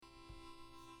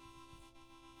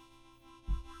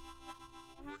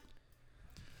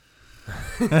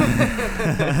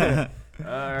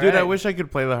Dude, I wish I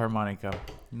could play the harmonica.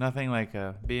 Nothing like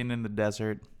being in the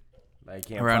desert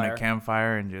around a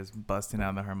campfire and just busting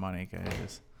out the harmonica and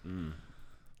just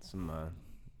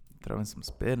throwing some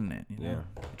spit in it. You know?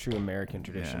 True American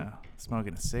tradition. Yeah,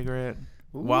 smoking a cigarette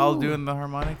while doing the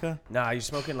harmonica. Nah, you're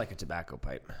smoking like a tobacco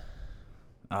pipe.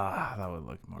 That would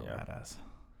look more badass.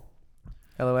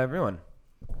 Hello, everyone.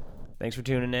 Thanks for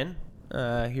tuning in.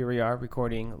 Here we are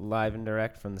recording live and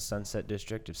direct from the Sunset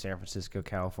District of San Francisco,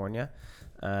 California.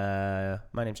 My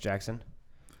name's Jackson.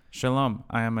 Shalom,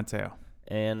 I am Mateo.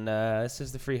 And this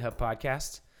is the Free Hub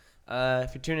Podcast.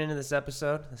 If you're tuning into this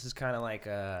episode, this is kind of like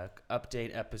a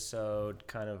update episode,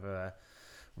 kind of a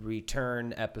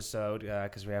return episode,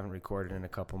 because we haven't recorded in a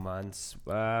couple months.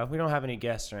 We don't have any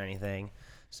guests or anything.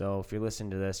 So if you're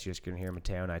listening to this, you're just going to hear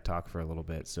Mateo and I talk for a little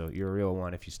bit. So you're a real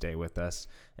one if you stay with us.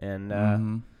 And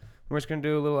we're just going to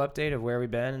do a little update of where we've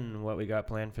been and what we got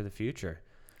planned for the future.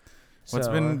 What's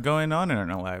been going on in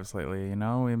our lives lately? You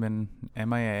know, we've been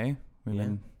MIA.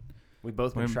 We've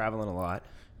both been traveling a lot.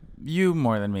 You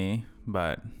more than me,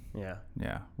 but yeah.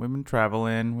 We've been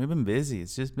traveling. We've been busy.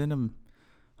 It's just been a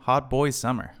hot boy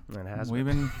summer. It has we've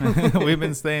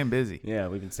been staying busy. Yeah,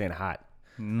 we've been staying hot.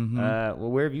 Mm-hmm.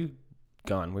 Well, where have you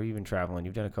gone? Where have you been traveling?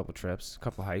 You've done a couple trips, a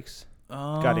couple hikes.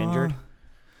 Got injured.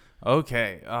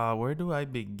 Okay, where do I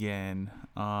begin?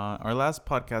 Our last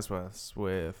podcast was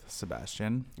with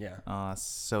Sebastian. Yeah.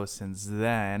 So since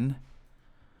then,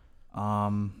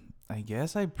 I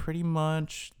guess I pretty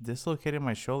much dislocated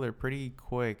my shoulder pretty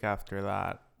quick after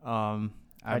that. How'd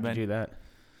you do that?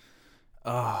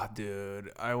 Oh,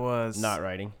 dude, I was not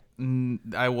riding.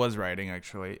 I was riding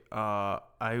actually.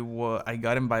 I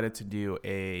got invited to do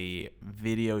a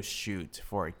video shoot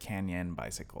for Canyon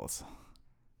bicycles.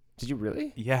 Did you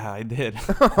really? Yeah, I did. I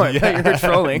thought you were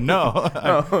trolling. No.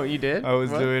 Oh, you did? I was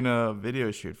doing a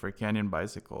video shoot for Canyon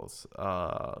bicycles.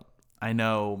 I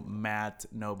know Matt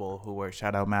Noble,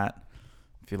 shout out Matt.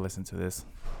 If you listen to this,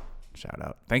 shout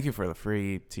out. Thank you for the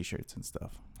free t-shirts and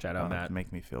stuff. Shout out Matt. To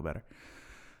make me feel better.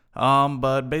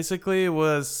 But basically it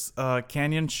was a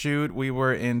Canyon shoot. We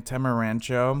were in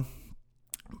Tamarancho.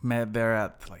 Met there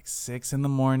at like 6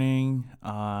 a.m.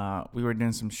 We were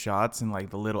doing some shots in like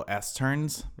the little S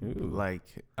turns. Like,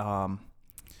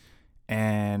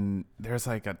 and there's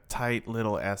like a tight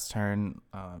little S turn,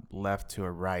 left to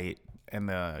a right. And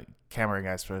the camera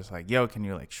guys were like, yo, can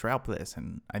you like shroud this?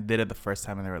 And I did it the first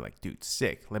time and they were like, dude,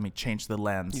 sick. Let me change the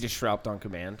lens. You just shrouded on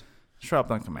command? Shrouded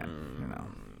on command, you know.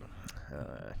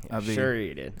 Sure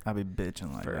you did. I'll be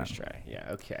bitching like first that. Try.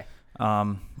 Yeah, okay.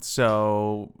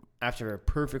 So after a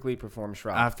perfectly performed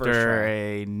shroud. After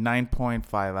a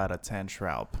 9.5 out of 10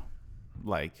 shroud.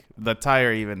 Like the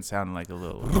tire even sounded like a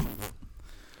little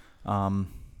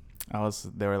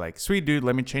they were like, sweet dude,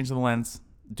 let me change the lens.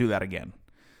 Do that again.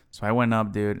 So I went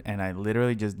up, dude, and I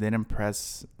literally just didn't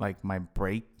press like my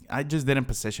brake. I just didn't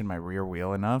position my rear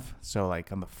wheel enough. So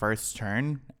like on the first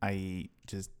turn, I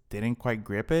just didn't quite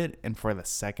grip it. And for the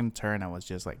second turn, I was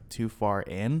just like too far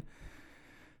in.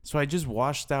 So I just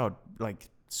washed out like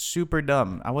super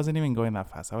dumb. I wasn't even going that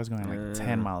fast. I was going like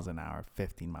 10 miles an hour,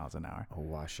 15 miles an hour. A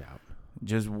washout.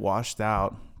 Just washed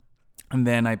out. And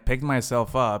then I picked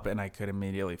myself up and I could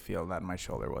immediately feel that my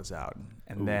shoulder was out.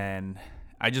 And then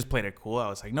I just played it cool. I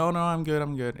was like, no, I'm good.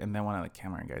 And then one of the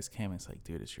camera guys came and it's like,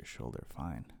 dude, is your shoulder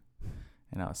fine?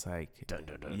 And I was like, dun,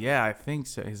 dun, dun. Yeah, I think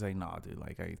so. He's like, no, dude,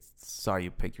 like I saw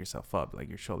you pick yourself up. Like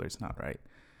your shoulder's not right.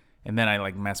 And then I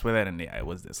like messed with it and yeah, it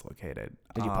was dislocated.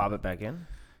 Did you pop it back in?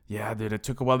 Yeah, dude, it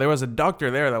took a while. There was a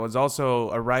doctor there that was also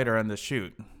a rider on the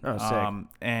shoot. Oh, sick.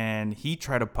 And he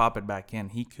tried to pop it back in.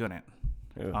 He couldn't.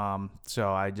 So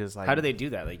I just like... How do they do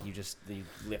that? Like you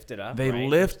lift it up, They right?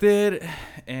 lift it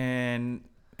and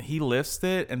he lifts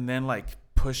it and then like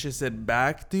pushes it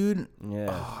back, dude.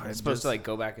 Yeah. It's supposed to like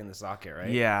go back in the socket, right?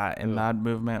 Yeah, and that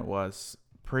movement was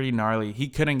pretty gnarly. He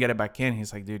couldn't get it back in.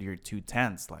 He's like, dude, you're too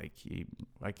tense. Like,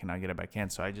 I cannot get it back in.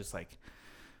 So I just like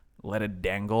let it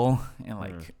dangle and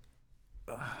like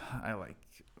I like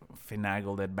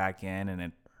finagled it back in and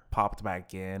it popped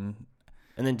back in.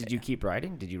 And then did you keep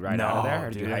riding? Did you ride out of there? Or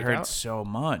Dude, did you hike it hurt out? so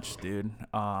much, dude.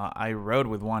 I rode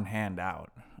with one hand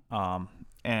out.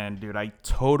 And dude, I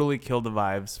totally killed the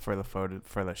vibes for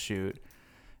the shoot.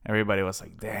 Everybody was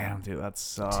like, damn, dude, that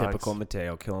sucks. Typical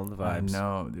Mateo, killing the vibes. I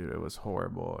know, dude, it was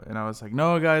horrible. And I was like,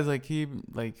 no, guys, like,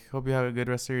 hope you have a good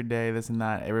rest of your day, this and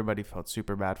that. Everybody felt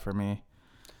super bad for me.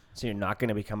 So you're not going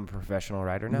to become a professional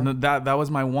rider now? No, that was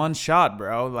my one shot,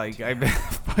 bro. Like, I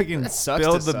fucking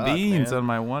spilled the beans on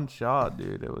my one shot,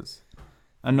 dude. It was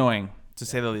annoying, to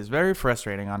say the least. Very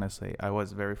frustrating, honestly. I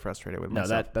was very frustrated with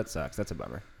myself. No, that sucks. That's a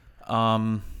bummer.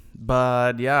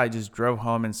 But yeah, I just drove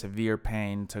home in severe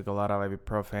pain, took a lot of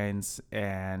ibuprofens,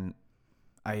 and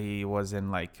I was in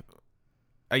like,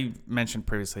 I mentioned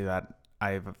previously that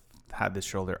I've had this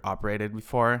shoulder operated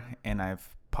before, and I've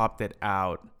popped it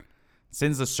out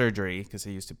since the surgery, because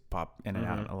it used to pop in and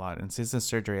out a lot. And since the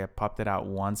surgery, I popped it out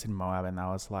once in Moab, and that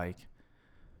was like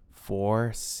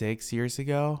 6 years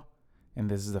ago. And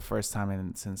this is the first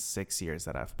time since 6 years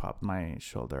that I've popped my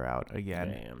shoulder out again.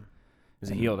 Damn.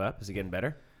 Is it healed up? Is it getting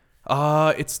better?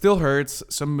 It still hurts.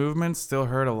 Some movements still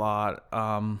hurt a lot.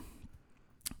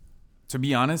 To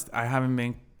be honest, I haven't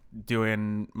been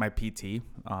doing my PT.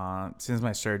 Since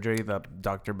my surgery, the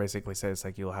doctor basically says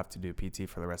like you'll have to do PT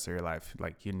for the rest of your life.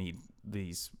 Like you need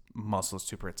these muscles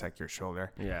to protect your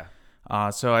shoulder. Yeah.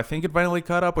 So I think it finally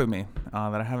caught up with me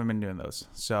that I haven't been doing those.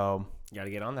 So You got to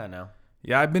get on that now.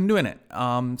 yeah, I've been doing it.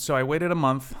 So I waited a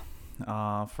month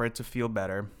for it to feel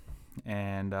better,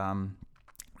 and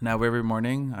now every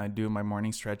morning I do my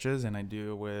morning stretches, and I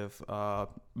do with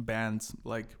bands,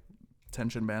 like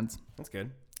tension bands. That's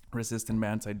good. Resistant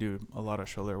bands. I do a lot of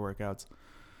shoulder workouts.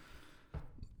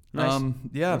 Nice.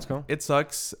 Yeah, That's cool. it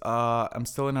sucks. I'm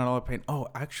still in a lot of pain. Oh,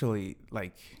 actually,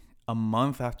 like a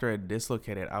month after I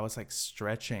dislocated, I was like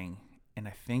stretching, and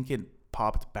I think it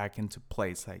popped back into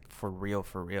place, like for real,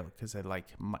 because I like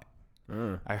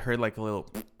I heard like a little,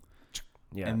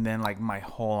 Yeah. and then like my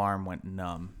whole arm went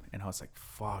numb, and I was like,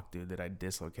 "Fuck, dude, did I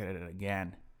dislocate it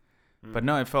again?" But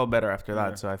no, it felt better after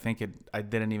that. So I think I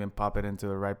didn't even pop it into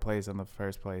the right place in the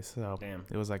first place. So Damn.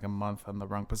 It was like a month on the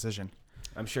wrong position.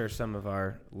 I'm sure some of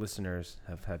our listeners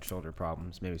have had shoulder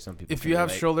problems. Maybe some people. If can you have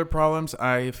relate. shoulder problems,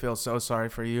 I feel so sorry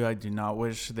for you. I do not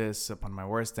wish this upon my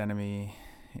worst enemy.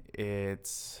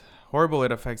 It's horrible.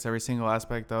 It affects every single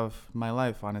aspect of my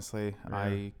life, honestly. Yeah.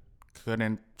 I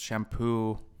couldn't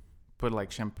put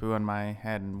like shampoo on my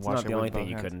head and wash it with both hands. It's not the only thing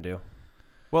you couldn't do.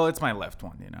 Well, it's my left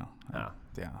one, you know. Oh.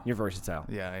 Yeah. You're versatile.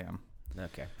 Yeah, I am.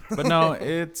 Okay. But no,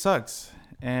 it sucks.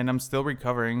 And I'm still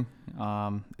recovering.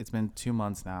 It's been 2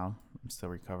 months now. I'm still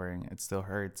recovering. It still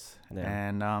hurts. Yeah.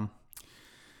 And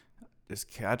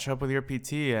just catch up with your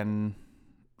PT, and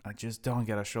I just don't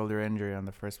get a shoulder injury in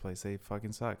the first place. They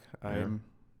fucking suck.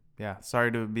 Yeah,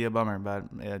 sorry to be a bummer, but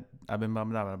I've been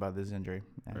bummed out about this injury.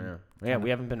 Yeah, we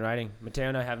haven't been riding. Mateo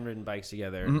and I haven't ridden bikes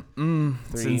together. 3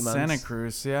 Since months. Santa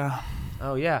Cruz, yeah.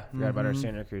 Oh, yeah. Forgot about our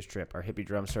Santa Cruz trip, our hippie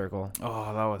drum circle.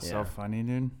 Oh, that was so funny,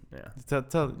 dude.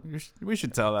 Yeah. We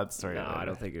should tell that story. No, I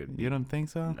don't think it would be. You don't think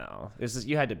so? No.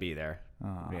 You had to be there.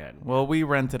 Well, we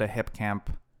rented a hip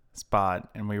camp spot,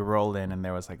 and we rolled in, and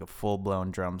there was like a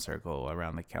full-blown drum circle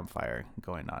around the campfire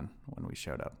going on when we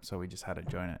showed up. So we just had to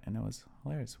join it, and it was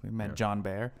hilarious. We met John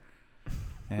Bear,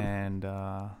 and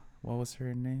what was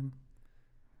her name?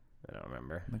 I don't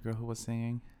remember. The girl who was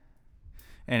singing.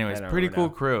 Anyways, pretty cool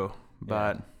crew.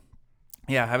 But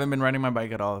yeah, I haven't been riding my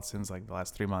bike at all since like the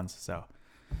last 3 months. So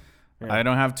I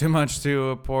don't have too much to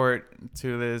report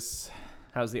to this.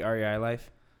 How's the REI life?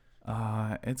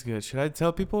 It's good. Should I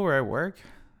tell people where I work?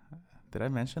 Did I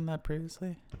mention that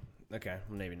previously? Okay,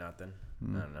 maybe not then.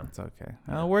 I don't know. It's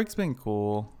okay. Work's been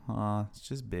cool. It's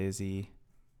just busy.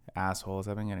 Assholes.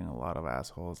 I've been getting a lot of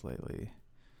assholes lately.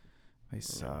 They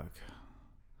suck.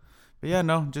 But yeah,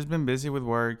 no, just been busy with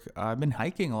work. I've been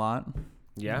hiking a lot.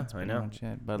 Yeah, I know.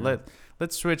 But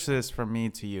let's switch this from me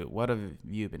to you. What have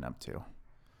you been up to?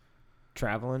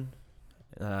 Traveling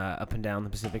up and down the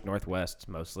Pacific Northwest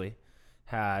mostly.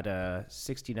 Had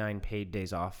 69 paid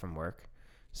days off from work.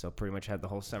 So pretty much had the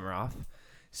whole summer off.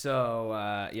 So,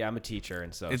 I'm a teacher.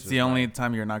 And so it's the only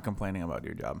time you're not complaining about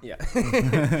your job.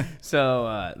 Yeah.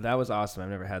 So that was awesome. I've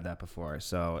never had that before.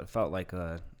 So it felt like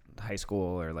a high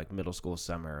school or like middle school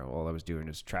summer. All I was doing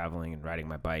was traveling and riding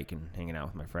my bike and hanging out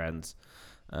with my friends.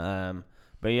 But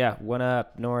yeah, went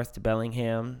up north to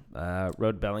Bellingham,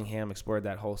 rode Bellingham, explored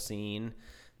that whole scene,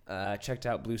 checked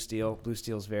out Blue Steel. Blue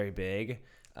Steel's very big.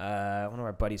 One of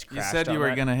our buddies crashed. You said you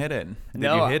were going to hit it. Did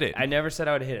you hit it? I never said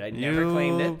I would hit it. I never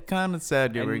claimed it. You kind of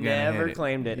said you were going to hit it. I never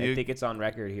claimed it. I think it's on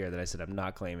record here that I said I'm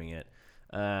not claiming it.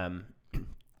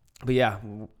 But yeah,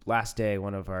 last day,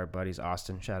 one of our buddies,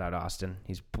 Austin, shout out Austin.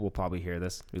 We'll probably hear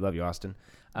this. We love you, Austin.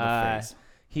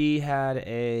 He had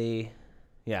a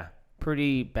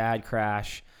pretty bad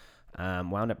crash.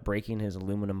 Wound up breaking his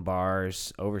aluminum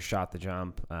bars, overshot the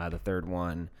jump, the third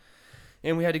one.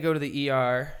 And we had to go to the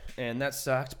ER, and that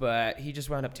sucked, but he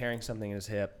just wound up tearing something in his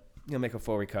hip. He'll make a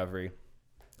full recovery.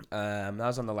 That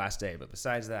was on the last day, but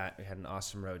besides that, we had an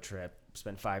awesome road trip.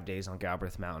 Spent 5 days on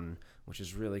Galbraith Mountain, which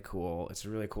is really cool. It's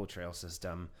a really cool trail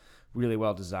system, really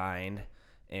well designed,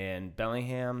 and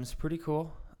Bellingham's pretty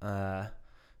cool.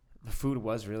 The food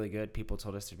was really good. People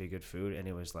told us there'd be good food, and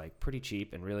it was like pretty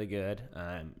cheap and really good.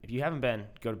 If you haven't been,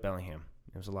 go to Bellingham.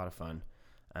 It was a lot of fun.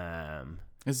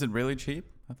 Is it really cheap?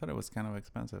 I thought it was kind of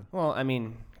expensive. Well, I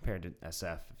mean, compared to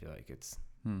SF, I feel like it's,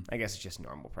 I guess it's just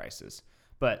normal prices.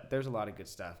 But there's a lot of good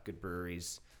stuff, good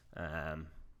breweries. We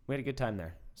had a good time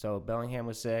there. So Bellingham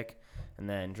was sick, and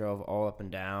then drove all up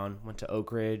and down, went to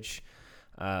Oak Ridge.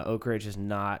 Oak Ridge is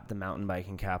not the mountain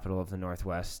biking capital of the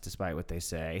Northwest, despite what they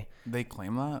say. They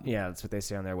claim that? Yeah, that's what they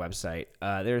say on their website.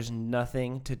 There's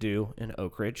nothing to do in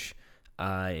Oak Ridge.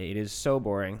 It is so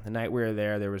boring. The night we were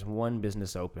there was one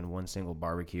business open, one single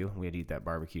barbecue. We had to eat that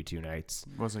barbecue 2 nights.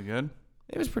 Was it good?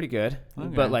 It was pretty good.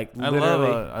 Okay. But like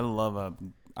literally, I love a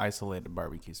isolated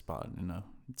barbecue spot in a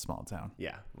small town.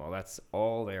 yeah, well, that's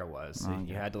all there was. So Okay.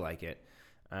 you had to like it.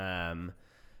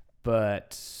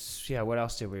 But yeah, what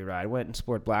else did we ride? Went and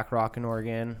explored Black Rock in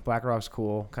Oregon. Black Rock's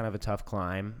cool, kind of a tough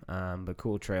climb, but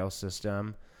cool trail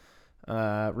system.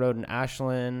 Rode in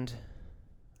Ashland.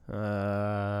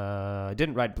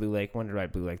 Didn't ride Blue Lake. Wanted to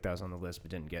ride Blue Lake. That was on the list, but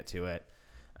didn't get to it.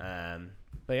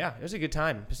 But yeah, it was a good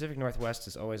time. Pacific Northwest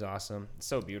is always awesome. It's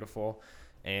so beautiful.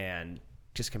 And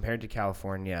just compared to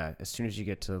California, as soon as you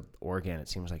get to Oregon, it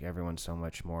seems like everyone's so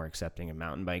much more accepting of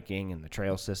mountain biking and the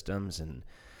trail systems. And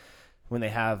when they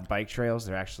have bike trails,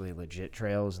 they're actually legit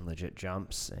trails and legit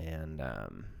jumps. And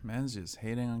Man's just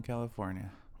hating on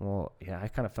California. well, yeah, I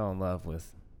kind of fell in love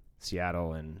with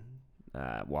Seattle and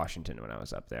Washington when I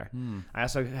was up there. I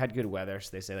also had good weather,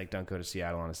 so they say like don't go to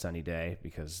Seattle on a sunny day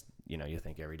because you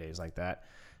think every day is like that.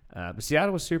 But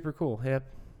Seattle was super cool, hip.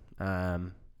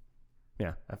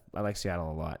 Yeah, I like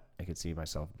Seattle a lot. I could see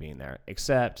myself being there,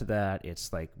 except that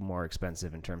it's like more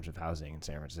expensive in terms of housing in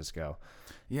San Francisco.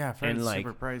 Yeah, I've heard And it's like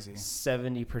super pricey.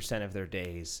 70% of their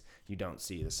days you don't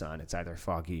see the sun. It's either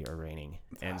foggy or raining.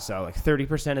 And so like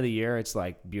 30% of the year it's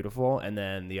like beautiful, and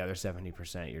then the other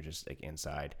 70% you're just like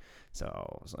inside. So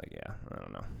I was like, yeah, I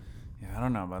don't know. Yeah, I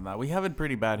don't know about that. We have it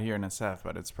pretty bad here in SF,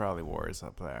 but it's probably worse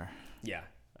up there. Yeah,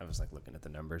 I was like looking at the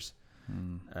numbers.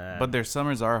 But their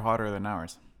summers are hotter than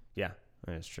ours. Yeah,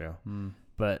 that is true.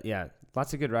 But yeah,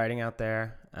 lots of good riding out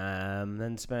there.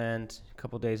 Then spent a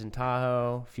couple days in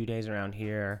Tahoe, a few days around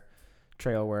here,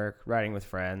 trail work, riding with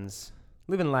friends,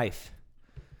 living life.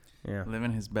 Yeah,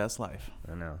 Living his best life.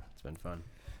 I know. It's been fun.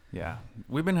 Yeah.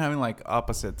 We've been having like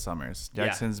opposite summers.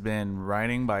 Jackson's been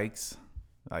riding bikes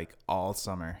like all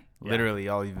summer. Yeah. Literally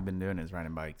all you've been doing is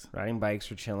riding bikes. Riding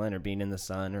bikes or chilling or being in the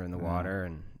sun or in the water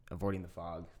and avoiding the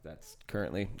fog that's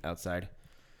currently outside.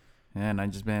 And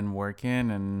I've just been working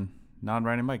and not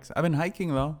riding bikes. I've been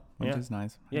hiking though, which is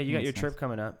nice. Yeah, you got your trip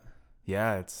coming up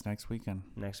Yeah, it's next weekend.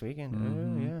 next weekend.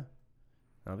 Oh, yeah.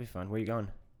 That'll be fun. Where you going?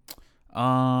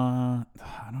 I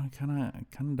kind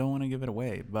of don't want to give it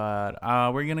away, but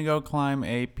we're gonna go climb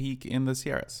a peak in the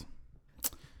Sierras,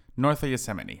 north of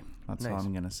Yosemite. That's all Nice.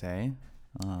 I'm gonna say.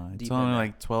 It's Deep only in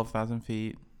like 12,000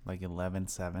 feet, like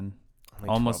 11,700, Only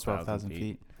almost 12,000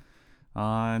 feet.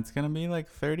 It's gonna be like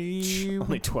 30,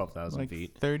 Only 12,000 like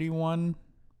feet. 31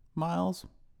 miles,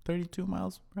 32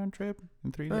 miles round trip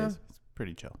in 3 days. It's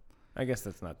pretty chill. I guess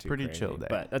that's not too Pretty crazy, chill day,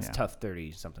 but that's yeah. tough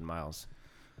 30-something miles.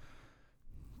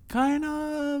 Kind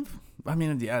of. I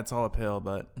mean, yeah, it's all uphill,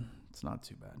 but it's not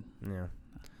too bad. Yeah.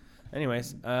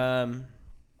 Anyways,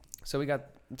 so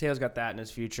Mateo's got that in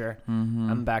his future.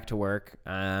 I'm back to work.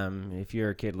 If you're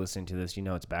a kid listening to this,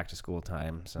 it's back to school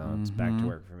time, so it's back to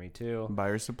work for me too. Buy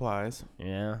your supplies.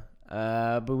 Yeah.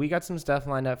 But we got some stuff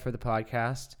lined up for the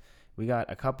podcast. We got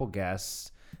a couple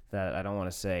guests that I don't want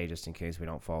to say just in case we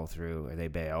don't follow through or they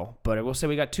bail. But I will say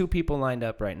we got 2 people lined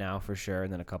up right now for sure,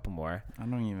 and then a couple more. I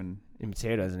don't even. And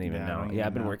Mateo doesn't even know. Yeah,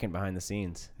 I've been know. working behind the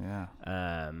scenes. Yeah.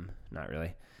 Not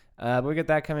really. But we got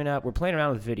that coming up. We're playing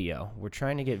around with video. We're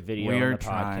trying to get video on the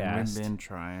podcast. We've been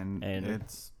trying. And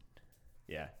it's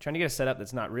trying to get a setup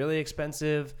that's not really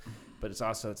expensive, but it's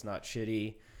not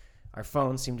shitty. Our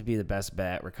phones seem to be the best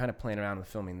bet. We're kind of playing around with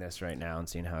filming this right now and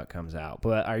seeing how it comes out.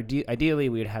 But ideally,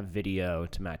 we'd have video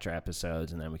to match our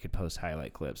episodes, and then we could post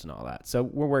highlight clips and all that. So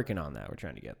we're working on that. We're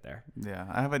trying to get there. Yeah,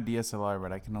 I have a DSLR,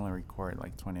 but I can only record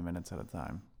like 20 minutes at a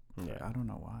time. Yeah. I don't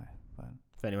know why, but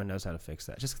If anyone knows how to fix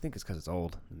that, just think it's because it's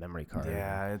old. The memory card.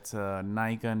 yeah, it's a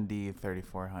Nikon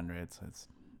D3400, so it's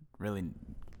really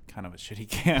kind of a shitty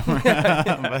camera.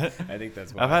 But I think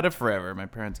that's why. I've had it forever. My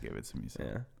parents gave it to me. So.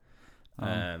 Yeah.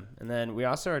 And then we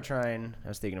also are trying, I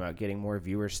was thinking about getting more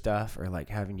viewer stuff or like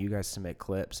having you guys submit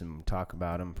clips and talk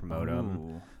about them, promote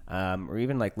them. Or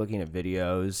even like looking at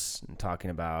videos and talking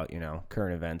about,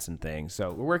 current events and things.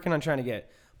 So we're working on trying to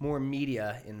get more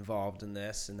media involved in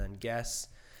this and then guests.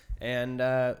 And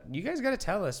you guys got to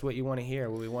tell us what you want to hear,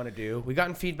 what we want to do. We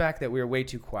gotten feedback that we were way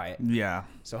too quiet. Yeah.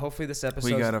 So hopefully this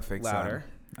episode's We got to fix louder.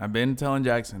 that. I've been telling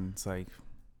Jackson, it's like,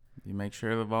 you make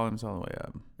sure the volume's all the way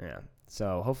up. Yeah.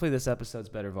 So hopefully this episode's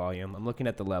better volume. I'm looking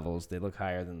at the levels. They look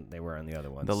higher than they were on the other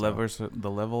ones. The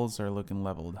levels are looking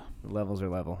leveled. The levels are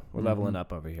level. We're leveling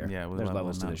up over here. Yeah, there's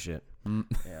levels to this shit.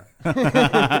 Yeah.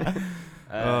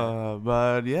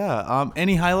 But yeah,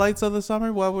 any highlights of the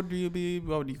summer? What would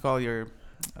you call your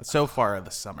so far of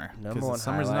the summer? Number one the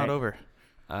summer's highlight, not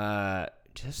over.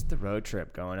 Just the road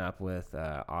trip going up with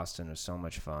Austin was so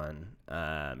much fun.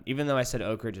 Even though I said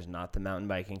Oak Ridge is not the mountain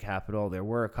biking capital, there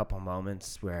were a couple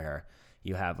moments where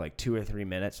you have like 2 or 3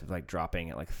 minutes of like dropping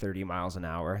at like 30 miles an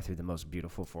hour through the most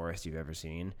beautiful forest you've ever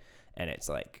seen. And it's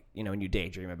like, when you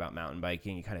daydream about mountain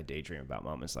biking, you kind of daydream about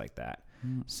moments like that.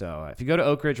 So if you go to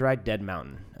Oak Ridge, ride Dead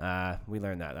Mountain. We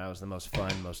learned that. That was the most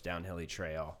fun, most downhilly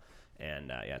trail. And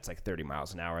it's like 30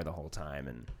 miles an hour the whole time.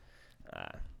 And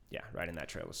riding that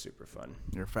trail was super fun.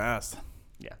 You're fast.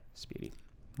 Yeah, speedy.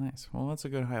 Nice. Well, that's a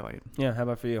good highlight. Yeah, how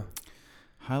about for you?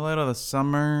 Highlight of the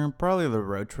summer, probably the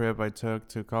road trip I took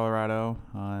to Colorado.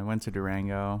 I went to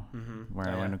Durango, where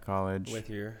I went to college. With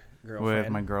your girlfriend? With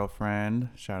my girlfriend.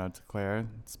 Shout out to Claire.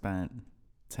 Spent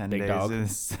 10 Big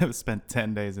days. dog. Spent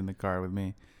 10 days in the car with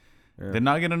me. Yeah. Did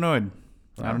not get annoyed.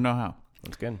 Wow. I don't know how.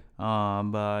 That's good.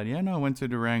 But yeah, no, I went to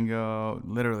Durango.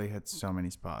 Literally hit so many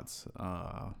spots.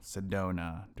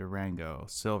 Sedona, Durango,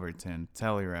 Silverton,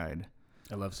 Telluride.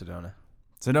 I love Sedona.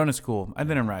 Sedona's cool. I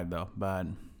didn't ride though, but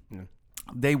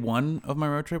day one of my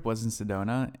road trip was in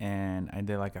Sedona, and I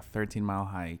did like a 13-mile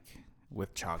hike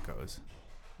with chacos,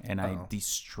 and I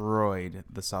destroyed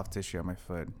the soft tissue on my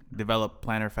foot. Developed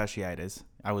plantar fasciitis.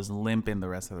 I was limping the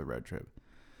rest of the road trip.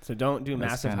 So don't do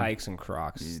massive hikes and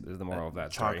Crocs. Is the moral of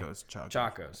that story. Chacos.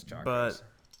 Chacos. But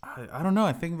I don't know.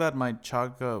 I think that my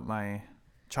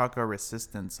chaco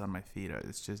resistance on my feet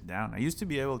is just down. I used to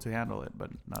be able to handle it, but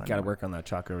not anymore. Got to work on that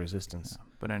chaco resistance. Yeah.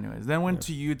 But anyways, then went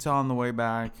to Utah on the way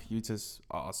back. Utah's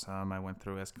awesome. I went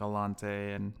through Escalante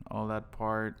and all that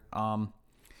part.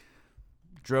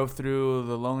 Drove through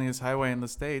the loneliest highway in the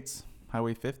States,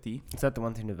 Highway 50. Is that the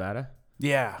one through Nevada?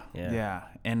 Yeah.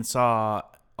 And saw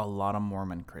a lot of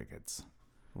Mormon crickets.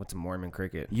 What's a Mormon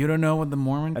cricket? You don't know what the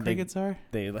Mormon crickets are?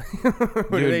 They Dude,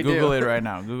 Google it right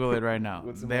now.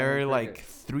 They're like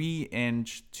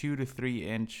 3-inch, 2 to 3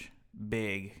 inch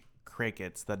big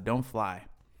crickets that don't fly.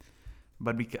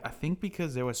 But I think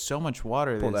because there was so much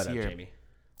water this year. Jamie.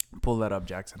 Pull that up,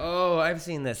 Jackson. Oh, I've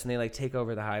seen this, and they like take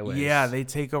over the highways. Yeah, they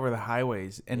take over the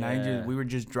highways, and Yeah. we were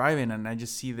just driving, and I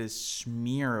just see this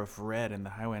smear of red in the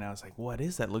highway, and I was like, "What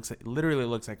is that?" Literally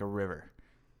looks like a river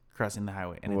crossing the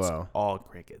highway, and it's all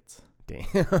crickets.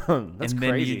 Damn, that's crazy.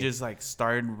 Then you just like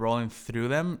start rolling through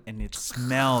them, and it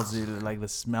smells, dude. Like the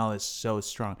smell is so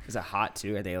strong. Is it hot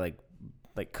too? Are they like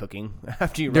cooking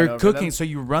after you? They're cooking, so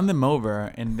you run them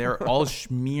over, and they're all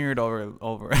smeared over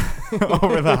over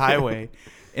the highway.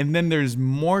 And then there's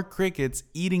more crickets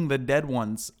eating the dead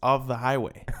ones off the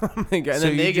highway. Oh my God. And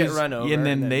then they get run over. And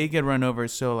then they get run over.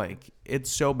 So, like, it's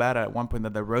so bad at one point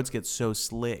that the roads get so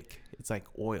slick. It's like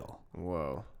oil.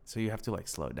 Whoa. So you have to, like,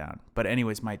 slow down. But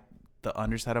anyways, the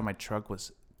underside of my truck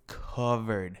was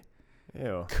covered.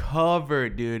 Ew.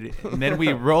 Covered, dude. And then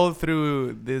we rolled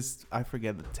through this, I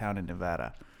forget the town in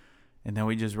Nevada. And then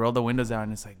we just rolled the windows out,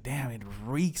 and it's like, damn, it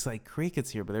reeks like crickets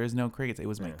here, but there is no crickets. It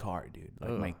was my car, dude. Like,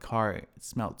 my car, it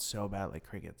smelled so bad like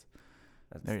crickets.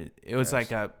 It was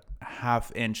like a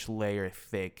half-inch layer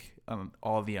thick on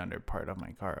all the under part of my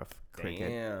car of cricket.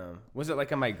 Damn. Was it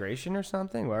like a migration or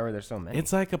something? Why were there so many?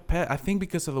 It's like a pet. I think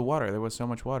because of the water. There was so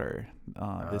much water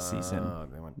this season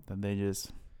that they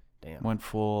just went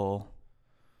full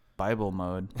Bible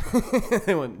mode.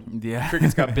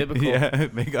 Crickets got biblical. Yeah,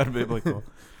 they got biblical.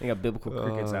 They got biblical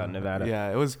crickets out in Nevada.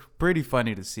 Yeah, it was pretty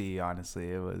funny to see, honestly.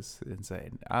 It was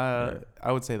insane. I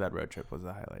would say that road trip was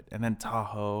the highlight. And then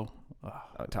Tahoe.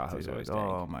 Tahoe's always dank.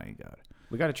 Oh, my God.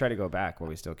 We got to try to go back while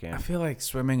we still can. I feel like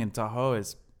swimming in Tahoe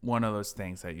is one of those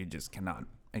things that you just cannot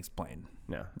explain.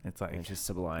 No. It's like... It's just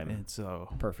sublime. It's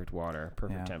so... Perfect water.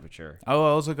 Perfect temperature. Oh, I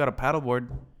also got a paddleboard.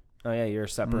 Oh, yeah, you're a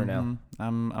supper now.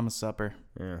 I'm a supper.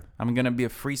 Yeah. I'm going to be a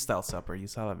freestyle supper. You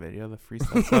saw that video, the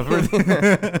freestyle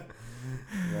supper?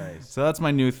 Nice. So that's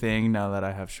my new thing now that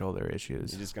I have shoulder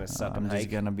issues. You're just going to sup I'm and just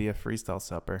hike? going to be a freestyle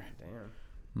supper. Damn.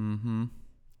 Mm-hmm.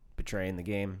 Betraying the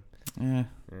game. Yeah,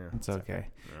 it's okay.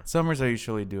 Yeah. Summers I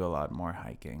usually do a lot more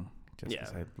hiking just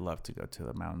because I love to go to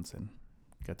the mountains and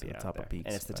get to the top of peaks.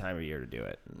 And it's the time of year to do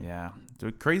it. Yeah. It's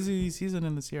a crazy season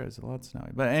in this year. It's a lot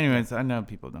snowy. But anyways, I know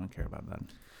people don't care about that.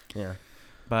 Yeah.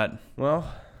 But,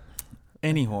 well,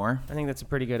 anyhow, I think that's a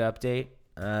pretty good update.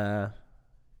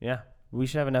 Yeah. We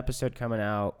should have an episode coming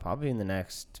out probably in the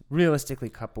next, realistically,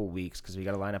 couple weeks because we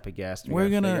got to line up a guest. We're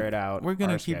gonna figure it out. We're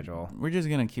gonna schedule. We're just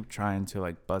gonna keep trying to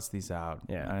like bust these out.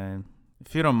 Yeah. And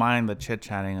if you don't mind the chit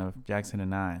chatting of Jackson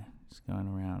and I just going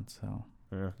around, so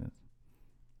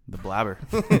the blabber,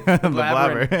 the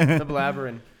blabber, the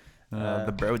blabbering,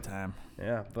 the bro time.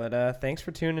 Yeah. But thanks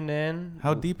for tuning in.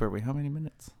 How deep are we? How many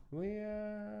minutes? We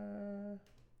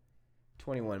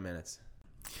 21 minutes.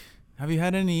 Have you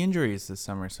had any injuries this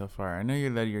summer so far? I know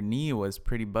that your knee was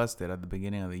pretty busted at the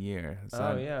beginning of the year.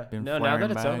 No, now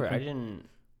that it's over, I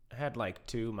had like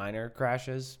 2 minor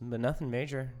crashes, but nothing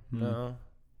major. No.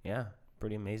 Yeah,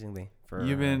 pretty amazingly. Do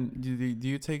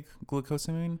you take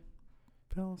glucosamine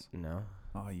pills? No.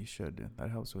 Oh, you should.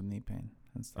 That helps with knee pain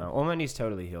and stuff. Well, my knee's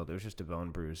totally healed. It was just a bone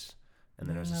bruise, and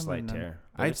then it was a slight tear.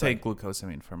 I take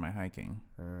glucosamine for my hiking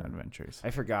adventures.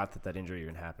 I forgot that injury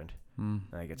even happened.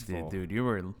 Like it's full. Dude, you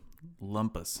were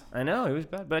lumpus. I know, it was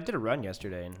bad, but I did a run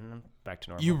yesterday, and I'm back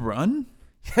to normal. You run?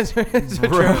 Yes,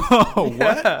 bro. What?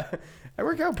 Yeah. I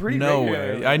work out pretty regularly.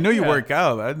 No way. I know you work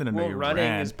out. I didn't know you running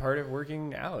ran. is part of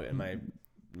working out, in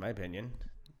my opinion.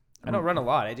 I don't run a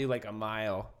lot. I do like a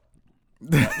mile.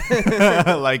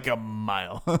 Like a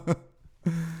mile.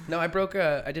 No, I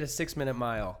did a 6-minute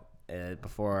mile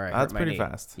before I hurt my knee. That's pretty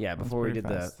fast. Yeah, before we did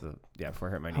before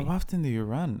I hurt my knee. How often do you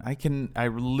run? I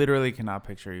literally cannot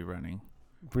picture you running.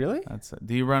 Really?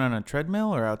 Do you run on a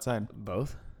treadmill or outside?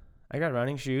 Both. I got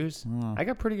running shoes. I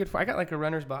got pretty good. I got like a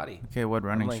runner's body. Okay, what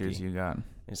running shoes you got?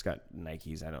 I just got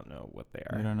Nikes. I don't know what they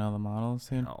are. You don't know the models,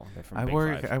 dude? No, they're from I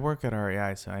work at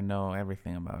REI, so I know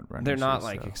everything about running. They're not shoes,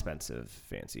 like expensive,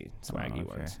 fancy, swaggy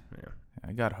ones. Yeah.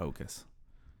 I got Hocus,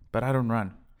 but I don't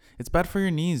run. It's bad for your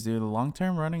knees, dude. Long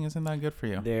term running isn't that good for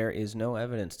you. There is no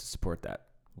evidence to support that.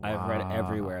 Wow. I've read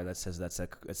everywhere that says it's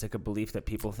like a belief that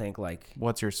people think like.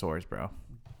 What's your source, bro?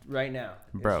 Right now.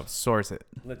 Bro, source it.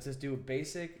 Let's just do a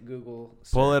basic Google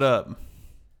search. Pull it up.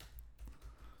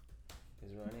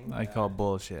 Is running I call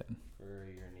bullshit. For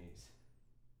your knees.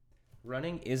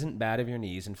 Running isn't bad of your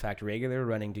knees. In fact, regular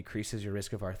running decreases your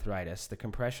risk of arthritis. The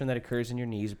compression that occurs in your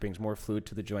knees brings more fluid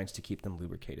to the joints to keep them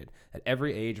lubricated. At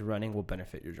every age, running will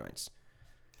benefit your joints.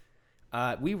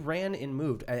 We ran and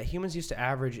moved. Humans used to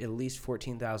average at least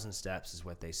 14,000 steps is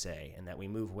what they say, and that we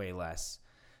move way less.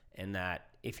 And that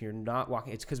if you're not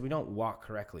walking, it's because we don't walk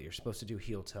correctly. You're supposed to do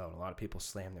heel toe, and a lot of people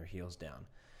slam their heels down.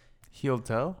 Heel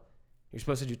toe? You're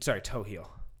supposed to do, toe heel.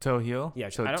 Toe heel? Yeah.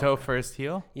 So toe first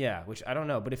heel? Yeah, which I don't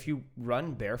know. But if you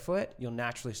run barefoot, you'll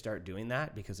naturally start doing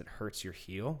that because it hurts your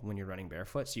heel when you're running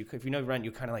barefoot. So if you run,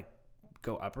 you kind of like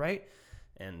go upright.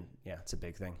 And yeah, it's a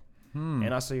big thing.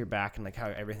 And also your back and like how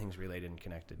everything's related and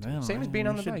connected. Man, same as being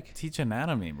on the bike. Teach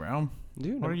anatomy, bro.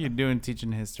 Dude, what are you doing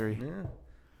teaching history? Yeah.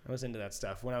 I was into that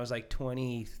stuff. When I was like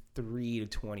 23 to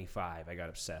 25, I got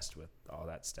obsessed with all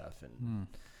that stuff and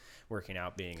working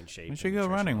out, being in shape. We should go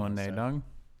running one day, dog.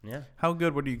 Yeah. How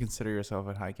good would you consider yourself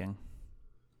at hiking?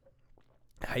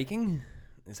 Hiking?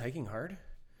 Is hiking hard?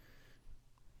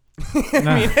 I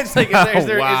mean, it's like, is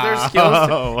there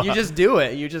skills? You just do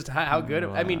it. You just, how good?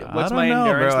 I mean, what's my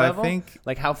endurance level?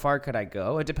 Like, how far could I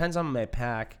go? It depends on my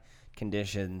pack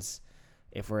conditions.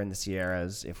 If we're in the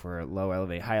Sierras, if we're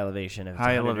high elevation, if it's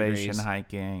high elevation degrees.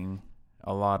 Hiking,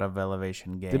 a lot of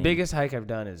elevation gain. The biggest hike I've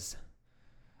done is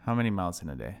how many miles in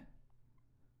a day?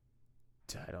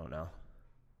 I don't know.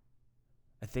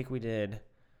 I think we did.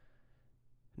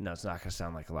 No, it's not going to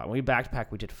sound like a lot. When we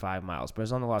backpacked, we did 5 miles, but it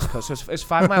was on the Lost Coast. So it's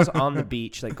 5 miles on the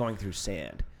beach, like going through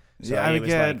sand. So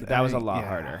yeah, that was a lot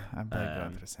harder. I bet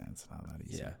going through sand. It's not that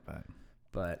easy. Yeah.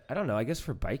 But I don't know. I guess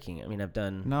for biking, I mean, I've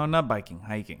done... No, not biking.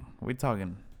 Hiking. We're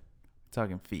talking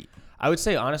feet. I would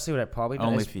say, honestly, what I've probably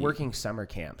done is feet. Working summer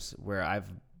camps where I've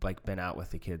like been out with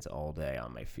the kids all day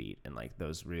on my feet. And like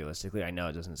those, realistically, I know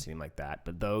it doesn't seem like that,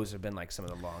 but those have been like some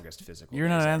of the longest physical You're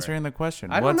not answering the question.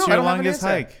 I don't What's know. your longest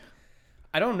hike?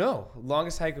 I don't know.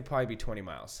 Longest hike would probably be 20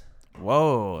 miles.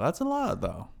 Whoa, that's a lot,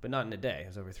 though. But not in a day. It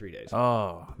was over 3 days.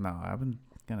 Oh, no. I've been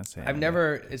going to say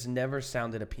it's never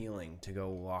sounded appealing to go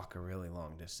walk a really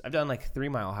long distance. I've done like 3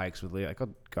 mile hikes with Leah. I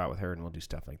could go out with her and we'll do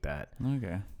stuff like that.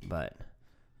 Okay. But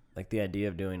like the idea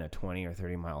of doing a 20 or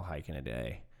 30 mile hike in a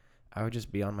day, I would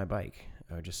just be on my bike.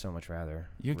 I would just so much rather.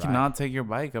 You cannot take your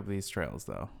bike up these trails,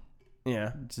 though.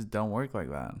 Yeah. It just don't work like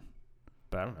that.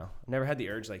 But I don't know. I've never had the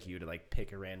urge like you to like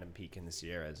pick a random peak in the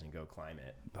Sierras and go climb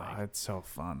it. Like, it's so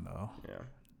fun, though. Yeah.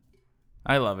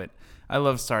 I love it. I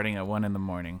love starting at 1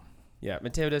 a.m. Yeah.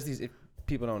 Mateo does these, if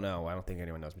people don't know, I don't think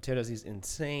anyone knows. Mateo does these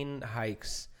insane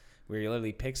hikes where he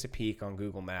literally picks a peak on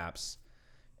Google Maps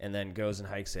and then goes and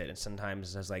hikes it. And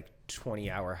sometimes has like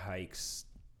 20-hour hikes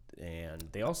and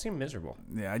they all seem miserable.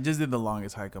 Yeah, I just did the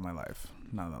longest hike of my life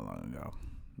not that long ago.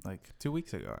 like 2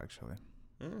 weeks ago, actually.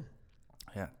 Mm.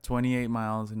 Yeah, 28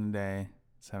 miles in a day,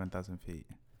 7,000 feet.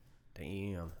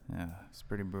 Damn. Yeah, it's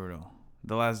pretty brutal.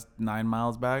 The last 9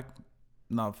 miles back,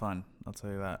 not fun. I'll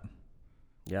tell you that.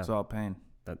 Yeah. It's all pain.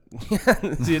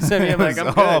 See, it's me. I'm like, I'm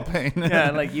It's all good. pain. Yeah,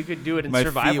 like you could do it in My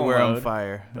survival feet were mode. on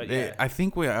fire. But yeah. I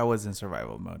think I was in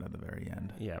survival mode at the very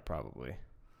end. Yeah, probably.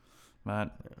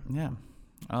 But yeah.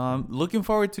 Looking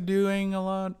forward to doing a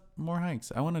lot more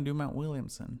hikes. I want to do Mount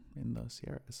Williamson in the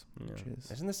Sierras. Yeah.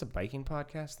 Isn't this a biking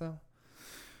podcast though?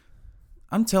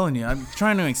 I'm telling you, I'm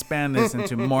trying to expand this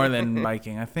into more than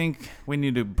biking. I think we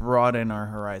need to broaden our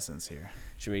horizons here.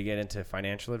 Should we get into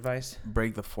financial advice?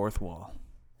 Break the fourth wall.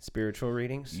 Spiritual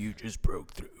readings? You just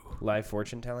broke through. Live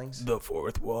fortune tellings? The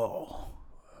fourth wall.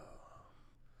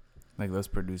 Like those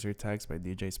producer tags by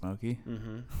DJ Smokey.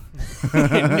 Mm-hmm.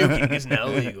 Nuking is now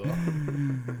legal.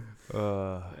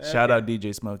 Shout out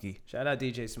DJ Smokey. Shout out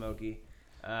DJ Smokey.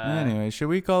 Anyway, should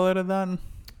we call it a done?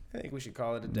 I think we should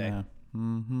call it a day. Yeah.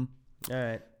 Mm-hmm. All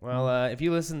right. Well, if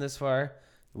you listen this far,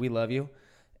 we love you.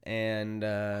 And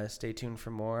stay tuned for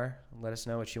more. Let us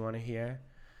know what you want to hear.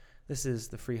 This is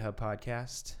the Free Hub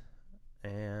Podcast.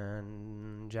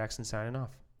 And Jackson signing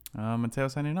off. Mateo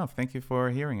signing off. Thank you for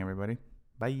hearing, everybody.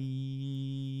 Bye.